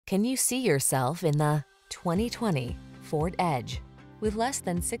Can you see yourself in the 2020 Ford Edge? With less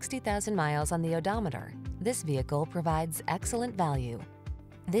than 60,000 miles on the odometer, this vehicle provides excellent value.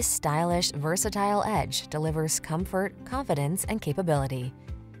 This stylish, versatile Edge delivers comfort, confidence, and capability.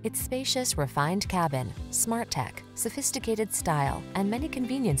 Its spacious, refined cabin, smart tech, sophisticated style, and many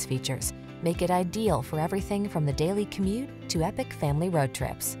convenience features make it ideal for everything from the daily commute to epic family road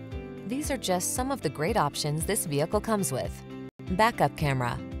trips. These are just some of the great options this vehicle comes with: backup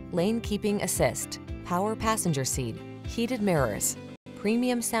camera, lane keeping assist, power passenger seat, heated mirrors,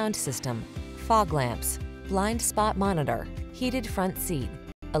 premium sound system, fog lamps, blind spot monitor, heated front seat,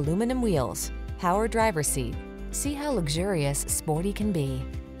 aluminum wheels, power driver seat. See how luxurious sporty can be.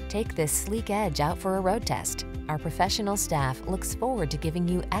 Take this sleek Edge out for a road test. Our professional staff looks forward to giving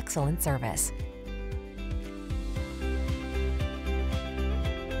you excellent service.